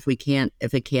can. If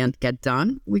it can't get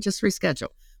done, we just reschedule.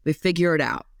 We figure it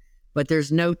out. But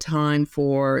there's no time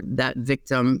for that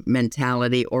victim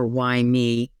mentality or why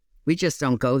me. We just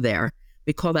don't go there.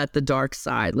 We call that the dark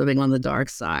side, living on the dark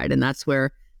side. And that's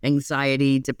where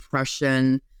anxiety,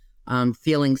 depression,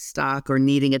 feeling stuck or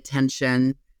needing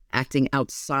attention, acting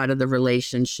outside of the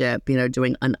relationship,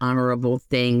 doing unhonorable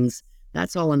things,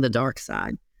 that's all on the dark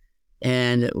side.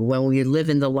 And when we live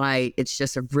in the light, it's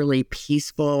just a really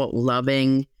peaceful,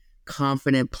 loving,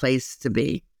 confident place to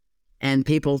be. And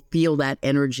people feel that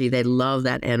energy. They love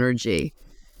that energy.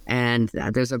 And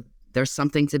there's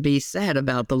something to be said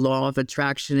about the law of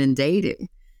attraction in dating.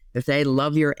 If they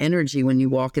love your energy when you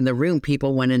walk in the room,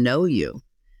 people want to know you.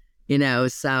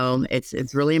 So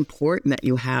it's really important that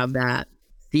you have that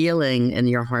feeling in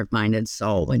your heart, mind, and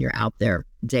soul when you're out there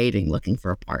dating, looking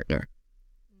for a partner.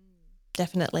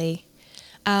 Definitely.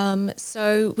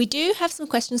 So we do have some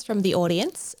questions from the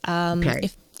audience. Okay.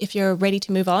 If you're ready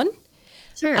to move on.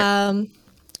 Sure.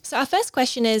 So our first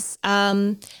question is,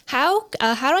 how do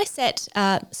I set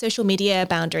social media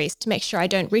boundaries to make sure I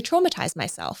don't re-traumatize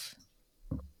myself?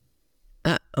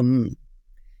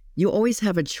 You always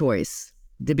have a choice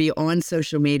to be on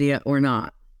social media or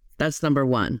not. That's number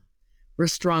one. We're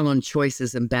strong on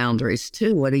choices and boundaries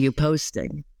too. What are you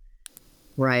posting?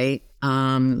 Right?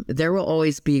 There will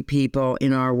always be people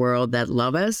in our world that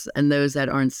love us and those that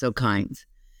aren't so kind.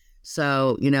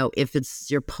 So, if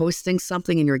you're posting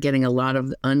something and you're getting a lot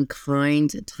of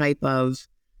unkind type of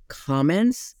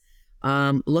comments,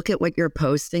 look at what you're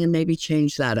posting and maybe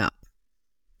change that up.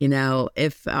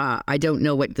 If I don't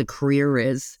know what the career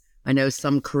is, I know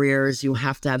some careers you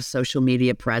have to have social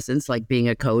media presence, like being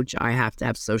a coach, I have to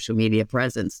have social media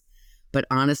presence. But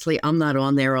honestly, I'm not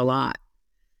on there a lot.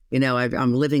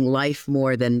 I'm living life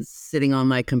more than sitting on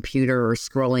my computer or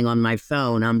scrolling on my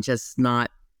phone. I'm just not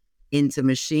into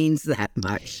machines that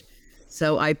much.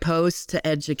 So I post to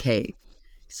educate.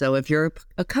 So if you're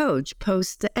a coach,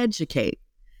 post to educate.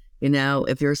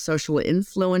 If you're a social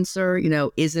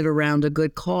influencer, is it around a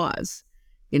good cause?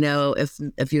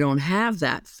 If you don't have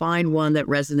that, find one that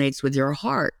resonates with your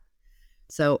heart.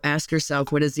 So ask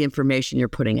yourself, what is the information you're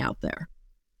putting out there?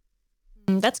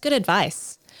 That's good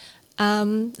advice.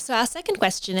 So our second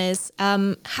question is,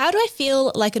 how do I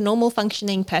feel like a normal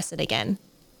functioning person again?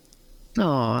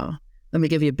 Oh, let me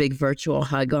give you a big virtual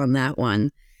hug on that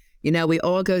one. We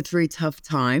all go through tough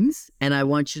times, and I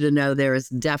want you to know there is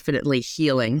definitely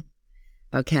healing.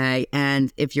 Okay.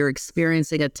 And if you're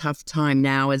experiencing a tough time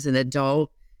now as an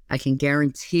adult, I can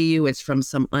guarantee you it's from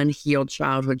some unhealed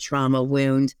childhood trauma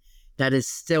wound that is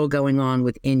still going on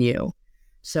within you.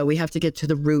 So we have to get to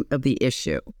the root of the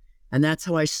issue. And that's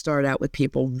how I start out with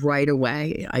people right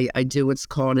away. I do what's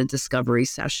called a discovery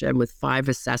session with 5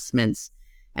 assessments.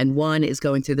 And one is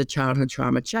going through the childhood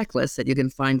trauma checklist that you can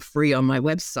find free on my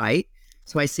website.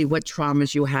 So I see what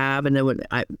traumas you have. And then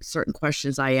certain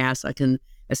questions I ask, I can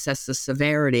assess the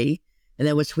severity. And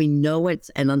then once we know it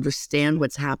and understand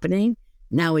what's happening,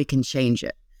 now we can change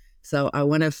it. So I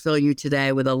want to fill you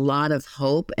today with a lot of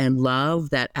hope and love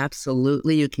that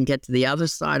absolutely you can get to the other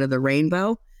side of the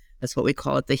rainbow. That's what we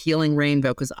call it, the healing rainbow,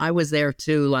 because I was there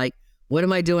too. Like, what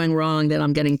am I doing wrong that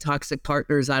I'm getting toxic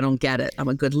partners? I don't get it. I'm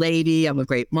a good lady. I'm a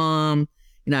great mom.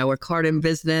 I work hard in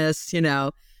business,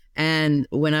 And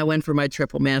when I went for my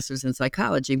triple master's in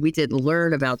psychology, we didn't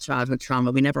learn about childhood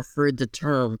trauma. We never heard the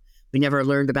term. We never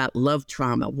learned about love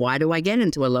trauma. Why do I get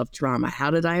into a love trauma? How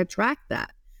did I attract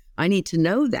that? I need to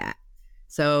know that.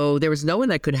 So there was no one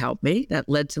that could help me. That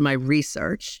led to my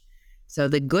research. So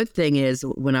the good thing is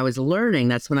when I was learning,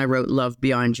 that's when I wrote Love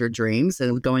Beyond Your Dreams,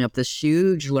 and going up this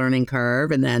huge learning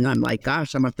curve. And then I'm like,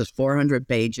 gosh, I'm up to 400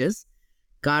 pages.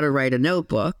 Got to write a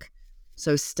notebook.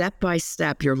 So step by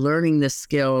step, you're learning the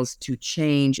skills to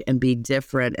change and be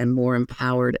different and more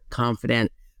empowered,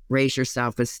 confident, raise your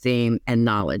self-esteem and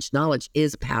knowledge. Knowledge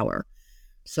is power.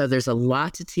 So there's a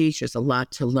lot to teach. There's a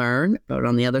lot to learn. But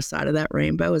on the other side of that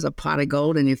rainbow is a pot of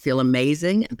gold and you feel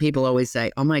amazing. And people always say,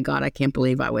 oh my God, I can't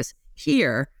believe I was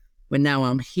here when now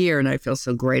I'm here and I feel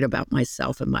so great about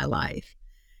myself and my life.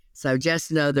 So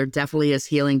just know there definitely is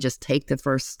healing. Just take the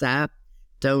first step.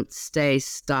 Don't stay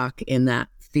stuck in that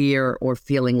fear or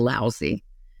feeling lousy,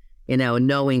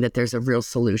 knowing that there's a real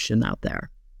solution out there.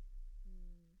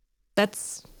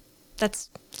 That's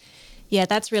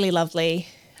really lovely.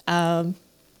 And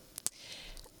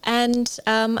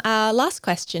our last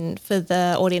question for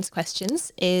the audience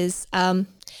questions is,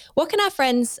 what can our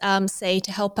friends say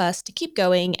to help us to keep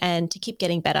going and to keep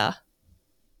getting better?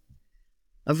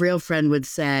 A real friend would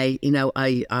say,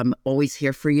 I'm always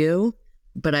here for you,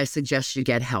 but I suggest you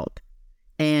get help.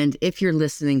 And if you're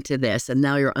listening to this and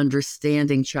now you're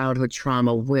understanding childhood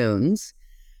trauma wounds,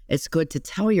 it's good to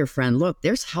tell your friend, look,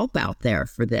 there's help out there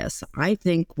for this. I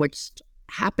think what's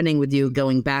happening with you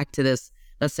going back to this,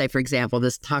 let's say, for example,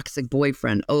 this toxic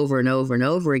boyfriend over and over and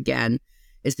over again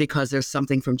is because there's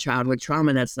something from childhood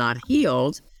trauma that's not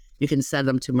healed. You can send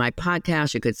them to my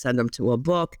podcast. You could send them to a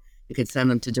book. You could send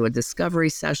them to do a discovery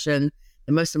session.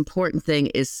 The most important thing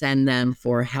is send them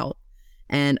for help.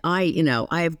 And I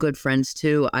have good friends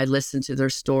too. I listen to their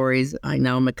stories. I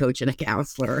know I'm a coach and a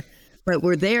counselor, but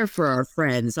we're there for our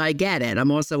friends. I get it.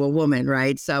 I'm also a woman,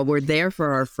 right? So we're there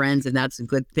for our friends, and that's a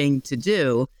good thing to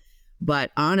do.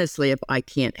 But honestly, if I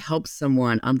can't help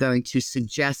someone, I'm going to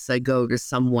suggest I go to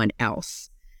someone else.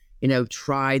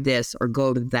 Try this or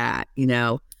go to that.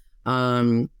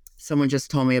 Someone just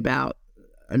told me about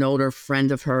an older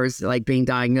friend of hers, like being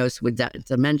diagnosed with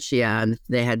dementia, and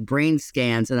they had brain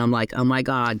scans. And I'm like, oh my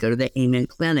God, go to the Amen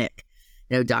Clinic.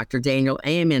 Dr. Daniel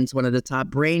Amen's one of the top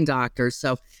brain doctors.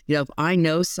 So, if I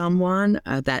know someone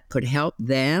that could help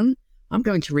them, I'm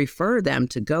going to refer them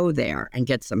to go there and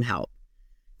get some help.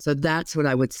 So that's what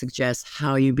I would suggest,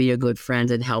 how you be a good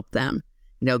friend and help them.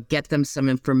 get them some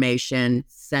information,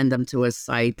 send them to a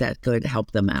site that could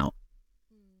help them out.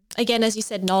 Again, as you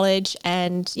said, knowledge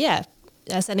and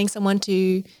sending someone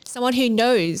who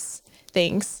knows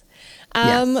things.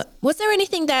 Yes. Was there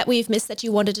anything that we've missed that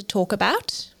you wanted to talk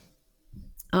about?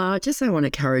 I want to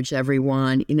encourage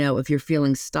everyone, if you're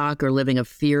feeling stuck or living a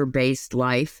fear-based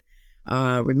life,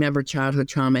 remember childhood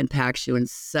trauma impacts you in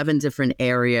 7 different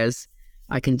areas.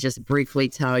 I can just briefly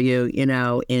tell you,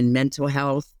 in mental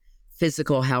health,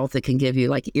 physical health, it can give you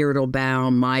like irritable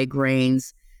bowel,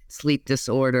 migraines, sleep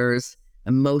disorders,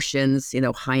 emotions,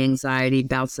 high anxiety,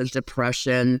 bouts of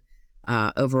depression,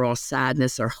 overall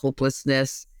sadness or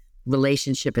hopelessness,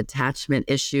 relationship attachment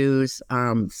issues,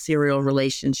 serial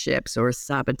relationships or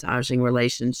sabotaging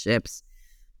relationships,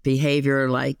 behavior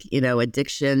like,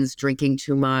 addictions, drinking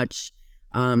too much,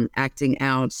 acting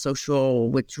out, social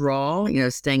withdrawal,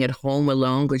 staying at home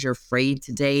alone because you're afraid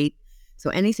to date. So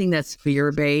anything that's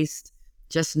fear-based,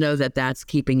 just know that that's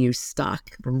keeping you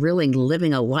stuck, really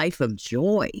living a life of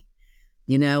joy.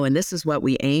 And this is what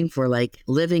we aim for, like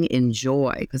living in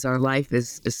joy, because our life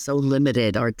is so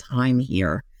limited, our time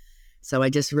here. So I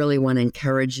just really want to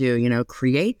encourage you,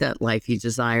 create that life you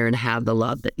desire and have the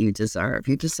love that you deserve.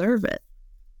 You deserve it.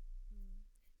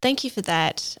 Thank you for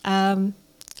that. I'm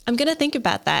going to think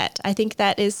about that. I think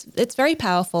it's very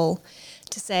powerful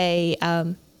to say,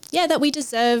 that we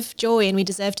deserve joy and we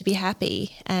deserve to be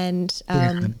happy. And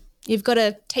you've got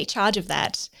to take charge of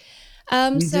that.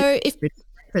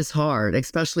 It's hard,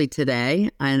 especially today.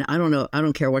 And I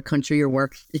don't care what country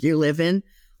you live in.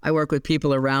 I work with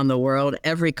people around the world.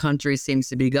 Every country seems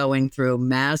to be going through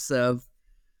massive,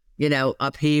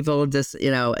 upheaval,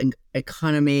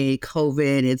 economy,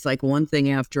 COVID. It's like one thing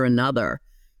after another.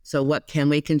 So what can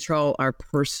we control? Our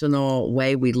personal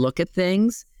way we look at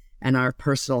things and our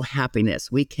personal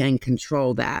happiness. We can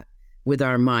control that with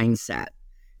our mindset.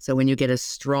 So when you get a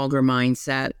stronger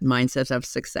mindset of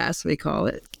success, we call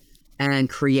it, and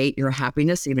create your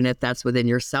happiness, even if that's within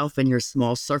yourself and your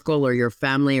small circle or your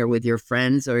family or with your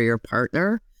friends or your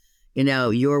partner,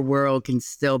 your world can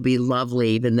still be lovely,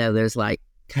 even though there's like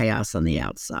chaos on the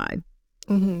outside.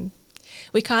 Mm-hmm.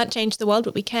 We can't change the world,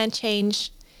 but we can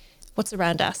change what's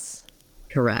around us.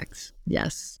 Correct.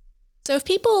 Yes. So if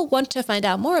people want to find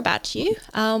out more about you,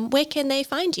 where can they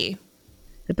find you?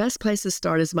 The best place to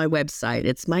start is my website.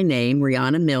 It's my name,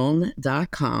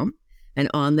 RihannaMilne.com. And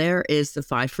on there is the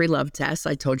 5 free love tests.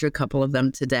 I told you a couple of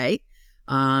them today.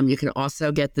 You can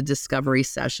also get the discovery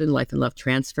session, Life and Love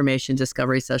Transformation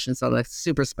Discovery Session. So that's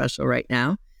super special right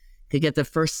now. You can get the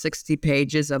first 60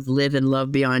 pages of Live and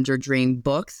Love Beyond Your Dream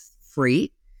books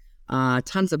free.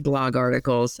 Tons of blog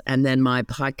articles. And then my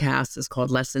podcast is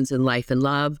called Lessons in Life and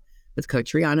Love with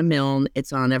Coach Rihanna Milne.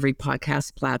 It's on every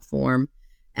podcast platform.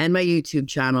 And my YouTube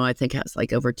channel, I think, has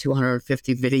like over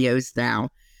 250 videos now.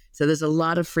 So there's a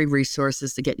lot of free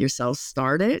resources to get yourself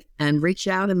started, and reach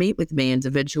out and meet with me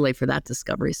individually for that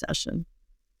discovery session.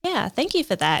 Yeah, thank you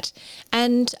for that.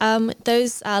 And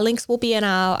those links will be in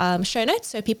our show notes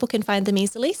so people can find them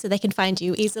easily, so they can find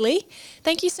you easily.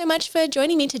 Thank you so much for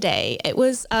joining me today. It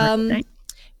was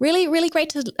really, really great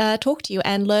to talk to you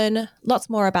and learn lots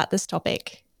more about this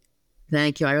topic.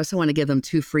 Thank you. I also want to give them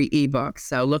 2 free ebooks.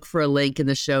 So look for a link in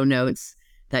the show notes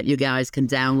that you guys can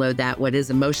download that. What is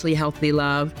emotionally healthy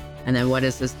love? And then what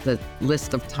is the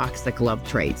list of toxic love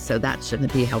traits? So that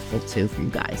shouldn't be helpful too for you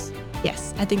guys.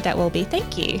 Yes, I think that will be.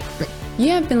 Thank you. You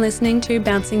have been listening to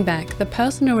Bouncing Back, the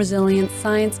Personal Resilience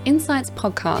Science Insights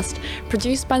podcast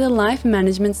produced by the Life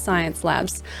Management Science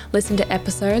Labs. Listen to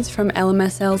episodes from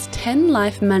LMSL's 10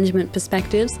 Life Management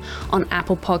Perspectives on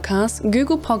Apple Podcasts,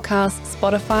 Google Podcasts,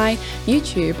 Spotify,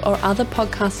 YouTube, or other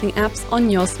podcasting apps on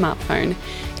your smartphone.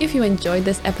 If you enjoyed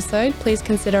this episode, please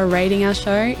consider rating our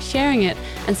show, sharing it,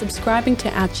 and subscribing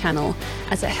to our channel,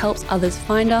 as it helps others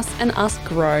find us and us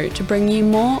grow to bring you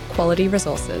more quality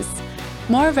resources.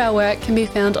 More of our work can be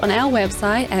found on our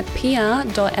website at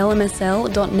pr.lmsl.net,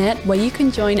 where you can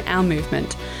join our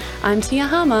movement. I'm Tia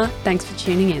Harmer. Thanks for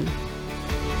tuning in.